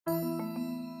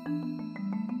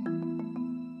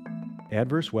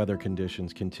Adverse weather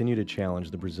conditions continue to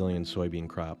challenge the Brazilian soybean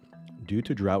crop. Due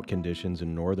to drought conditions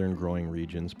in northern growing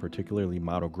regions, particularly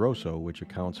Mato Grosso, which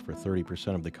accounts for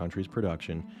 30% of the country's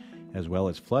production, as well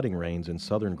as flooding rains in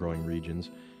southern growing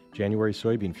regions, January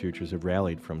soybean futures have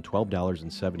rallied from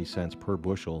 $12.70 per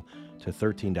bushel to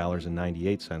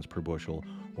 $13.98 per bushel,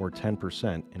 or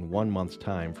 10% in 1 month's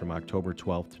time from October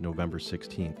 12th to November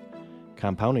 16th.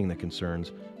 Compounding the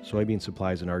concerns, soybean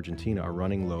supplies in Argentina are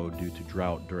running low due to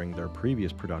drought during their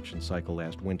previous production cycle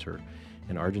last winter,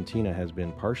 and Argentina has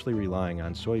been partially relying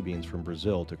on soybeans from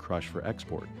Brazil to crush for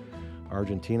export.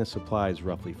 Argentina supplies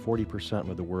roughly 40%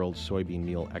 of the world's soybean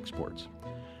meal exports.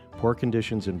 Poor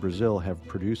conditions in Brazil have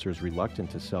producers reluctant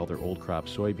to sell their old crop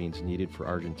soybeans needed for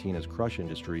Argentina's crush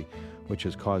industry, which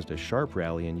has caused a sharp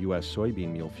rally in U.S.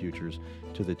 soybean meal futures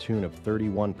to the tune of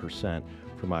 31%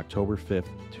 from October 5th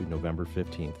to November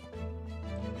 15th.